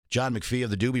John McFee of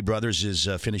the Doobie Brothers is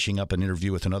finishing up an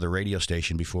interview with another radio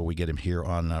station before we get him here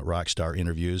on Rockstar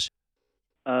Interviews.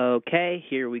 Okay,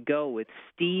 here we go with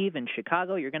Steve in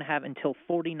Chicago. You're going to have until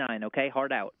 49, okay?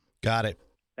 Hard out. Got it.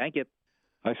 Thank you.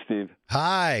 Hi, Steve.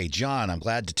 Hi, John. I'm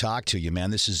glad to talk to you, man.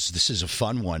 This is a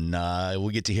fun one. We'll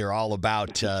get to hear all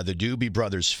about the Doobie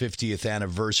Brothers 50th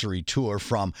anniversary tour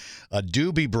from a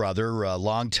Doobie brother, a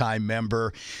longtime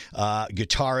member,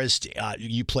 guitarist.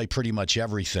 You play pretty much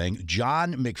everything.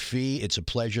 John McFee, it's a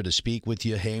pleasure to speak with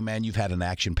you. Hey, man, you've had an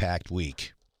action-packed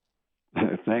week.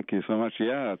 Thank you so much.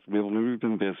 Yeah, we've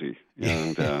been busy,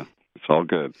 and it's all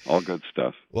good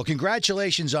stuff. Well,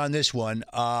 congratulations on this one.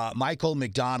 Michael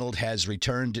McDonald has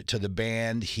returned to the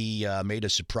band. He made a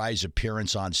surprise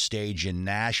appearance on stage in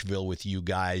Nashville with you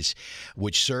guys,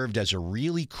 which served as a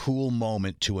really cool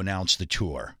moment to announce the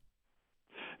tour.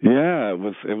 Yeah, it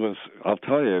was. I'll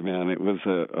tell you, man, it was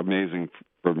amazing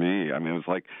for me. I mean, it was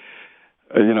like,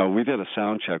 we did a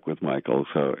sound check with Michael,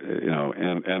 so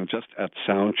and just at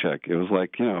sound check, it was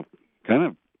like, kind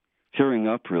of tearing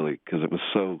up really, because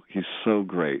he's so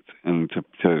great, and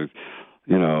to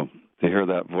hear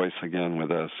that voice again with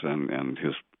us and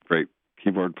his great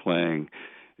keyboard playing,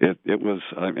 it was.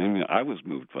 I mean, I was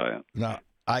moved by it. No,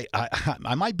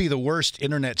 I might be the worst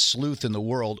internet sleuth in the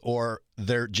world, or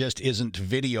there just isn't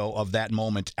video of that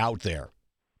moment out there.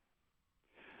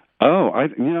 Oh,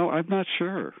 I'm not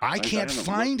sure. I can't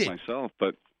find it myself,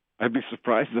 but I'd be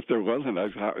surprised if there wasn't.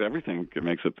 Everything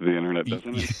makes it to the internet,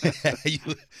 doesn't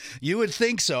it? You would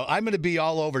think so. I'm going to be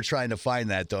all over trying to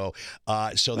find that, though,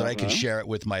 so that I can share it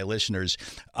with my listeners.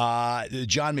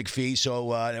 John McFee,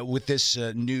 so with this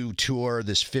new tour,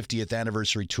 this 50th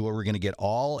anniversary tour, we're going to get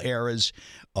all eras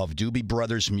of Doobie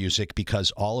Brothers music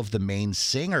because all of the main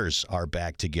singers are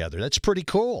back together. That's pretty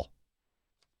cool.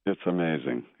 It's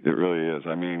amazing. It really is.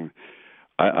 I mean,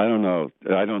 I don't know.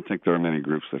 I don't think there are many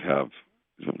groups that have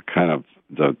kind of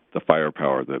the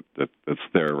firepower that's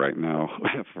there right now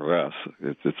for us.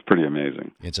 It's pretty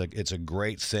amazing. It's a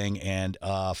great thing, and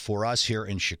for us here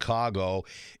in Chicago,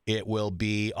 it will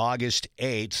be August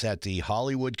 8th at the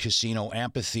Hollywood Casino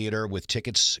Amphitheater with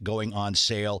tickets going on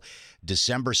sale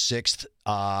December 6th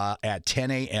at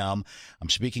 10 a.m. I'm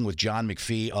speaking with John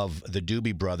McFee of the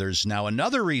Doobie Brothers. Now,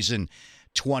 another reason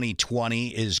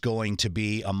 2020 is going to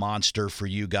be a monster for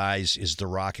you guys is the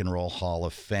Rock and Roll Hall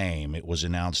of Fame. It was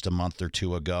announced a month or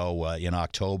two ago in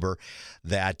October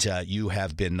that you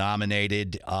have been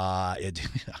nominated.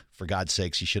 For God's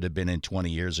sakes, you should have been in 20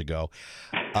 years ago.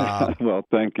 Well,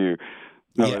 thank you.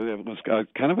 No, yeah. It was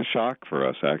kind of a shock for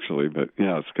us, actually, but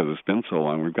it's because it's been so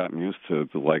long. We've gotten used to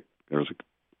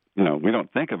we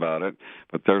don't think about it,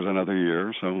 but there's another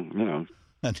year, so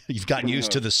You've gotten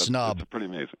used to the snub. It's pretty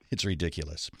amazing. It's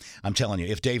ridiculous. I'm telling you,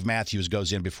 if Dave Matthews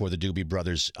goes in before the Doobie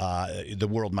Brothers, the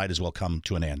world might as well come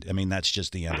to an end. I mean, that's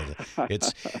just the end of it.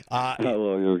 It's.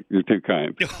 Well, you're too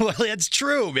kind. Well, it's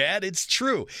true, man. It's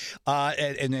true.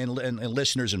 And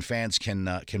listeners and fans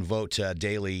can vote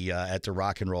daily at the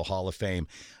Rock and Roll Hall of Fame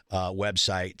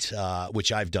website,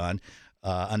 which I've done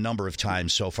a number of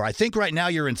times so far. I think right now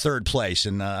you're in third place,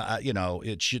 and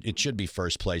it should be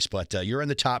first place, but you're in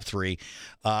the top three.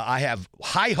 I have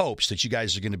high hopes that you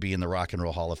guys are going to be in the Rock and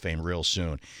Roll Hall of Fame real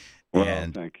soon.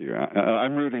 Well, thank you.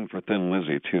 I'm rooting for Thin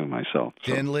Lizzy, too, myself.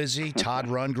 So. Thin Lizzy, Todd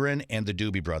Rundgren, and the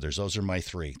Doobie Brothers. Those are my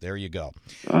three. There you go.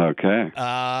 Okay.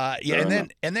 And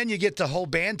then you get the whole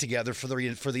band together for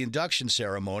the induction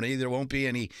ceremony. There won't be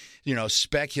any,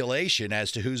 speculation as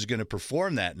to who's going to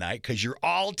perform that night because you're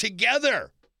all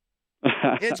together.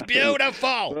 It's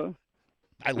beautiful. Well,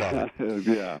 I love it.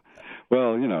 Yeah.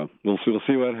 Well, we'll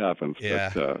see what happens.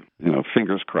 Yeah. But,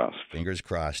 fingers crossed. Fingers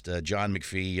crossed. John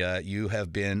McFee, you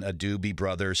have been a Doobie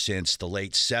Brother since the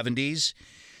late 70s.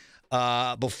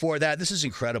 Before that, this is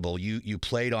incredible. You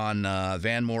played on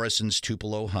Van Morrison's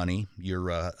Tupelo Honey. You're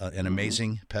an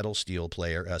amazing steel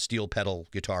pedal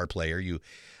guitar player. You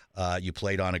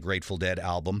played on a Grateful Dead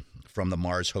album from the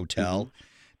Mars Hotel. Mm-hmm.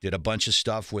 Did a bunch of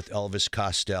stuff with Elvis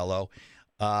Costello.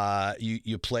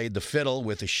 You played the fiddle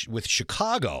with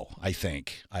Chicago, I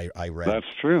think. I read. That's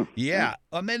true. Yeah.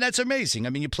 I mean, that's amazing. I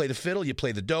mean, you play the fiddle, you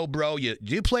play the dobro.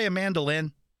 Do you play a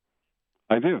mandolin?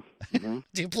 I do. Mm-hmm.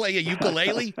 Do you play a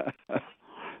ukulele?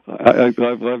 I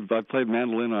played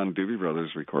mandolin on Doobie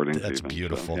Brothers recordings. That's even,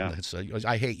 beautiful. So, yeah.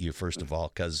 I hate you, first of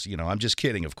all, because, I'm just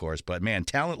kidding, of course. But, man,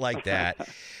 talent like that.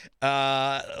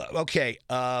 Okay.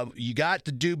 You got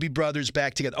the Doobie Brothers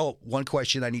back together. Oh, one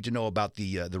question I need to know about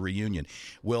the reunion.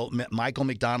 Will Michael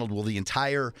McDonald, will the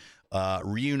entire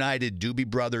reunited Doobie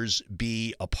Brothers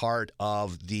be a part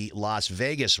of the Las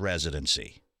Vegas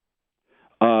residency?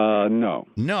 No.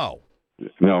 No.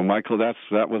 No, Michael, that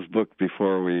was booked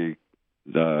before we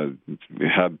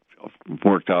had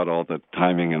worked out all the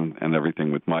timing and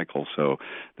everything with Michael. So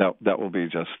that will be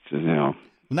just,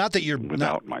 not that you're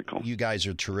without Michael. You guys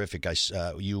are terrific.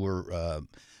 You were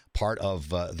part of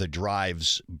the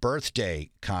Drive's birthday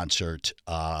concert.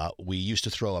 We used to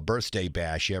throw a birthday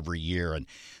bash every year, and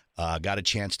got a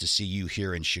chance to see you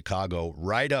here in Chicago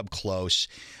right up close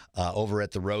over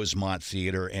at the Rosemont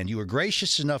Theater. And you were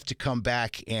gracious enough to come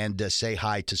back and say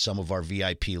hi to some of our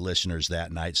VIP listeners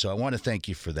that night. So I want to thank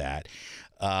you for that.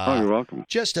 You're welcome.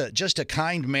 Just a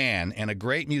kind man and a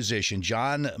great musician,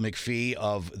 John McFee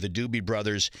of the Doobie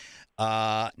Brothers.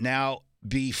 Now,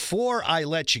 before I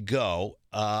let you go,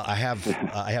 I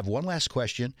have one last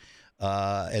question,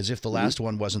 as if the last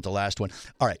one wasn't the last one.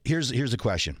 All right, here's the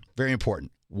question. Very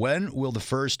important. When will the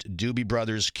first Doobie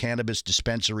Brothers cannabis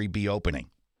dispensary be opening?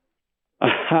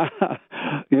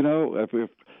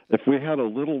 If we had a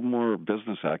little more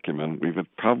business acumen, we would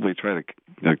probably try to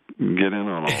get in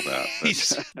on all that.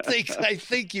 I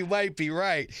think you might be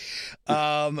right.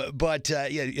 But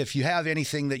if you have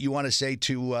anything that you want to say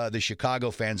to the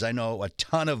Chicago fans, I know a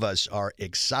ton of us are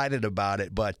excited about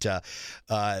it. But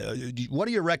what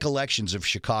are your recollections of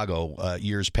Chicago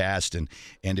years past? And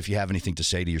if you have anything to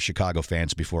say to your Chicago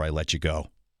fans before I let you go.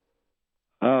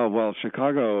 Oh, well,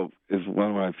 Chicago is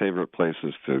one of my favorite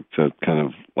places to kind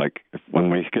of like when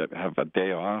we have a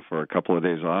day off or a couple of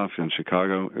days off in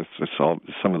Chicago. It's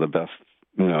some of the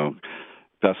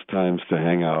best times to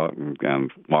hang out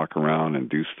and walk around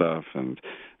and do stuff, and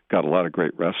got a lot of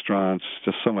great restaurants,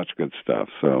 just so much good stuff.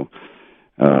 So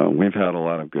we've had a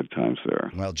lot of good times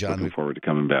there. Well, John, looking forward to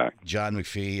coming back. John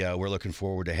McFee, we're looking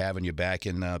forward to having you back,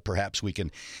 and perhaps we can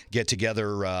get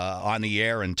together on the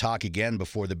air and talk again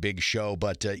before the big show.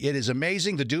 But it is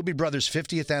amazing, the Doobie Brothers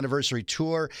 50th anniversary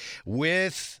tour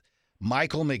with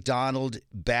Michael McDonald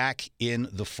back in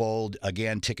the fold.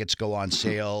 Again, tickets go on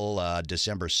sale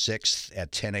December 6th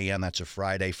at 10 a.m. That's a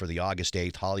Friday for the August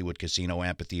 8th Hollywood Casino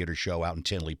Amphitheater show out in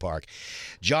Tinley Park.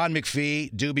 John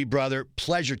McFee, Doobie Brother,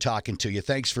 pleasure talking to you.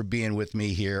 Thanks for being with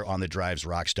me here on the Drive's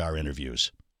Rockstar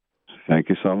Interviews. Thank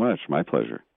you so much. My pleasure.